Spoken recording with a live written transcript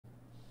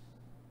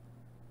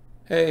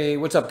Hey,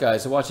 what's up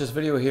guys? I watched this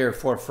video here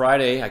for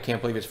Friday. I can't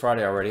believe it's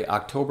Friday already.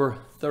 October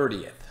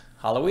 30th.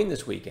 Halloween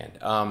this weekend.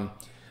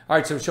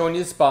 Alright, so I'm showing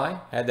you the SPY.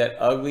 Had that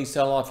ugly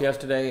sell-off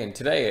yesterday, and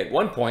today at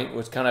one point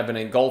was kind of an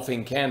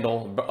engulfing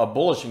candle, a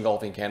bullish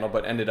engulfing candle,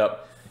 but ended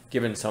up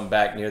giving some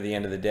back near the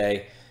end of the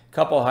day.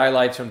 Couple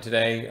highlights from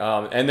today,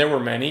 and there were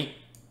many,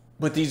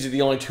 but these are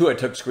the only two I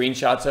took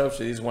screenshots of,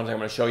 so these are the ones I'm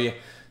going to show you.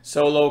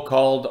 Solo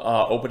called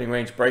opening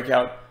range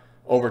breakout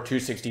over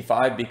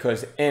 265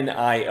 because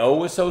NIO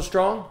was so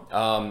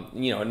strong.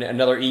 You know,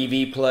 another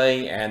EV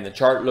play, and the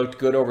chart looked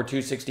good over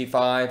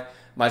 265.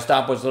 My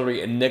stop was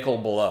literally a nickel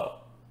below,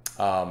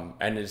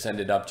 and it just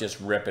ended up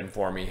just ripping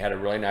for me. Had a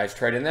really nice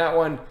trade in that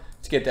one.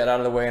 Let's get that out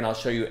of the way, and I'll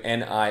show you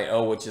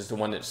NIO, which is the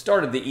one that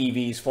started the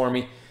EVs for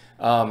me.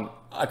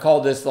 I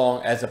call this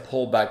long as a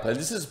pullback play.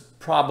 This is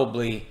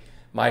probably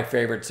my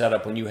favorite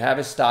setup when you have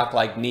a stock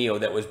like NIO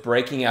that was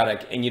breaking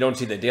out, and you don't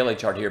see the daily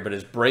chart here, but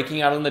is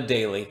breaking out on the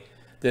daily.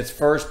 This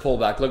first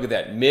pullback, look at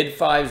that,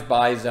 mid-fives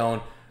buy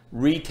zone,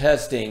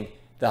 retesting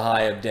the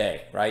high of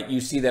day, right? You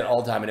see that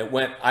all the time, and it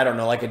went, I don't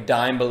know, like a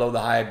dime below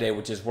the high of day,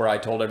 which is where I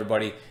told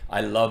everybody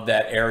I love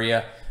that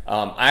area.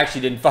 I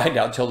actually didn't find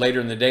out till later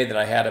in the day that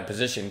I had a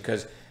position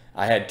because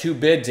I had two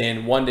bids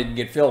in, one didn't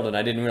get filled, and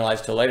I didn't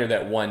realize till later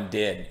that one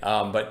did.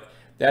 But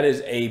that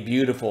is a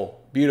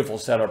beautiful, beautiful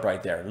setup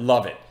right there.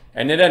 Love it.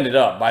 And it ended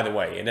up, by the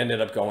way, it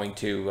ended up going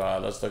to,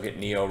 let's look at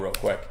NIO real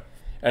quick.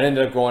 It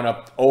ended up going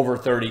up over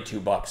 32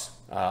 bucks.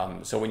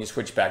 So when you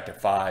switch back to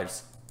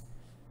fives,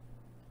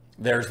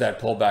 there's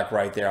that pullback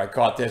right there. I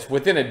caught this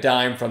within a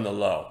dime from the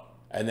low,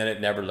 and then it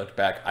never looked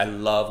back. I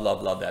love,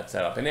 love, love that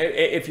setup. And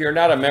if you're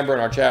not a member in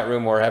our chat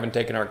room or haven't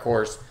taken our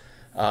course,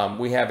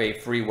 we have a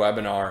free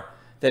webinar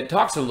that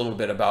talks a little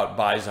bit about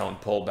buy zone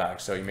pullback,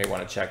 so you may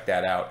want to check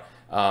that out.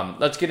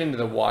 Let's get into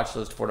the watch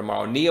list for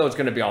tomorrow. NIO is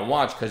going to be on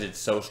watch because it's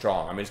so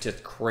strong. I mean, it's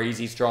just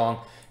crazy strong.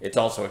 It's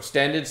also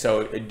extended,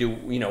 so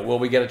will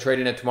we get a trade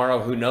in it tomorrow?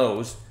 Who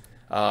knows?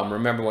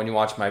 Remember, when you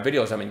watch my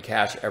videos, I'm in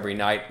cash every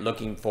night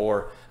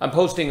I'm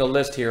posting a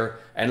list here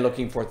and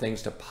looking for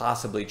things to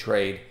possibly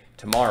trade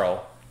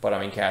tomorrow, but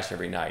I'm in cash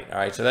every night. All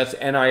right, so that's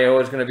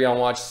NIO is going to be on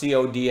watch.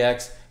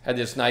 CODX had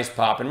this nice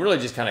pop and really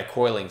just kind of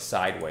coiling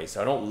sideways.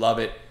 So I don't love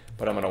it,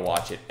 but I'm going to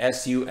watch it.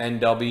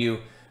 SUNW,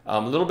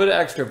 a little bit of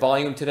extra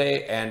volume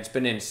today, and it's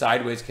been in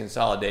sideways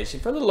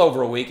consolidation for a little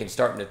over a week and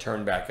starting to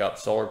turn back up.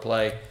 Solar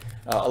play.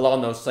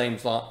 Along those same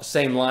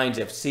lines,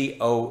 if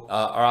SUNW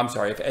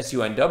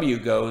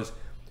goes,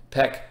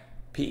 PEC,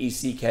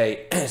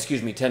 P-E-C-K,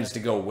 excuse me, tends to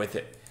go with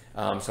it.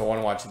 So I want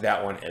to watch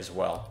that one as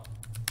well.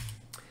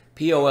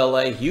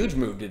 POLA, huge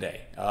move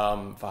today.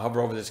 If I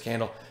hover over this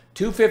candle,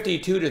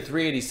 252 to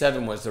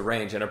 387 was the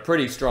range, and a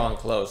pretty strong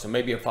close. So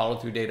maybe a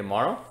follow-through day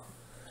tomorrow.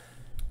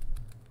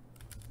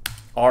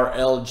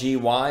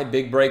 RLGY,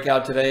 big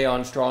breakout today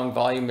on strong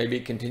volume, maybe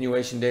a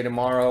continuation day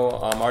tomorrow.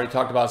 Already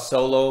talked about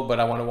Solo, but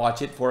I want to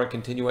watch it for a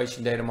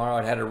continuation day tomorrow.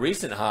 It had a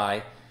recent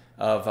high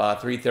of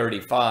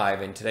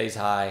 335 and today's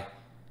high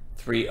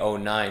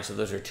 309. So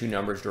those are two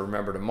numbers to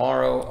remember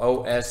tomorrow.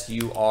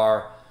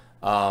 OSUR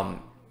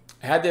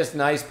had this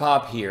nice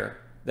pop here,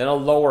 then a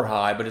lower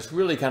high, but it's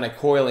really kind of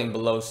coiling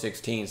below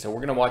 16. So we're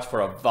going to watch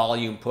for a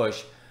volume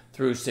push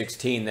through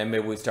 16. Then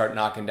maybe we start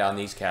knocking down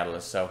these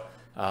catalysts. So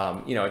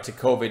it's a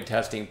COVID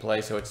testing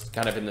play, so it's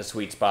kind of in the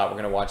sweet spot. We're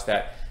going to watch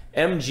that.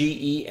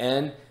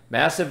 MGEN,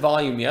 massive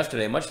volume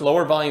yesterday, much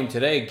lower volume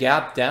today,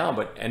 gapped down,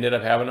 but ended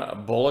up having a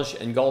bullish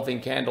engulfing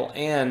candle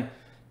and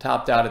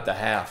topped out at the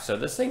half. So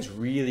this thing's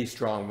really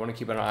strong. We want to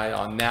keep an eye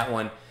on that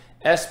one.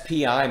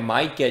 SPI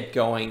might get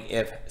going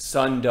if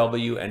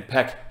SUNW and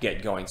PEC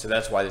get going, so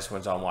that's why this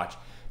one's on watch.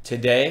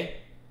 Today,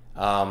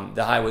 the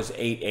high was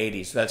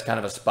 880, so that's kind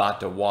of a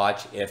spot to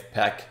watch if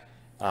PEC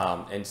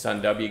and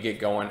SUNW get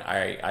going.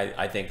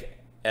 I think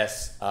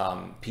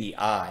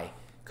SPI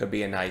could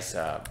be a nice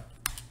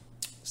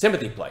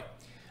sympathy play.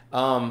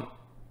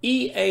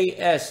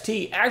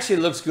 EAST actually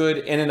looks good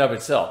in and of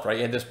itself, right?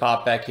 You had this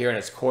pop back here and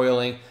it's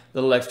coiling, a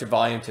little extra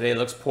volume today. It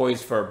looks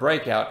poised for a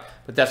breakout,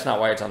 but that's not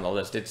why it's on the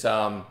list. It's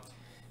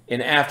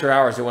in after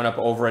hours, it went up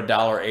over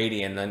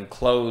 $1.80 and then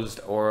closed,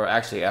 or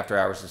actually after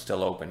hours is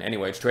still open.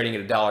 Anyway, it's trading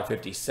at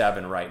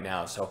 $1.57 right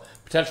now. So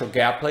potential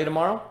gap play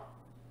tomorrow.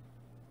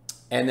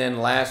 And then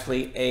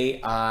lastly,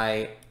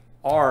 AIRI.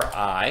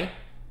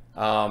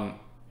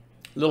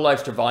 Little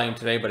extra volume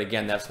today, but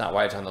again, that's not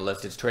why it's on the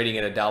list. It's trading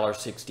at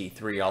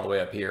 $1.63 all the way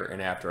up here in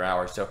after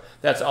hours. So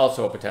that's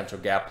also a potential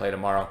gap play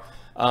tomorrow.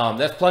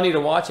 That's plenty to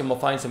watch, and we'll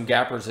find some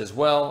gappers as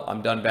well.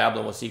 I'm done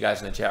babbling. We'll see you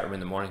guys in the chat room in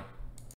the morning.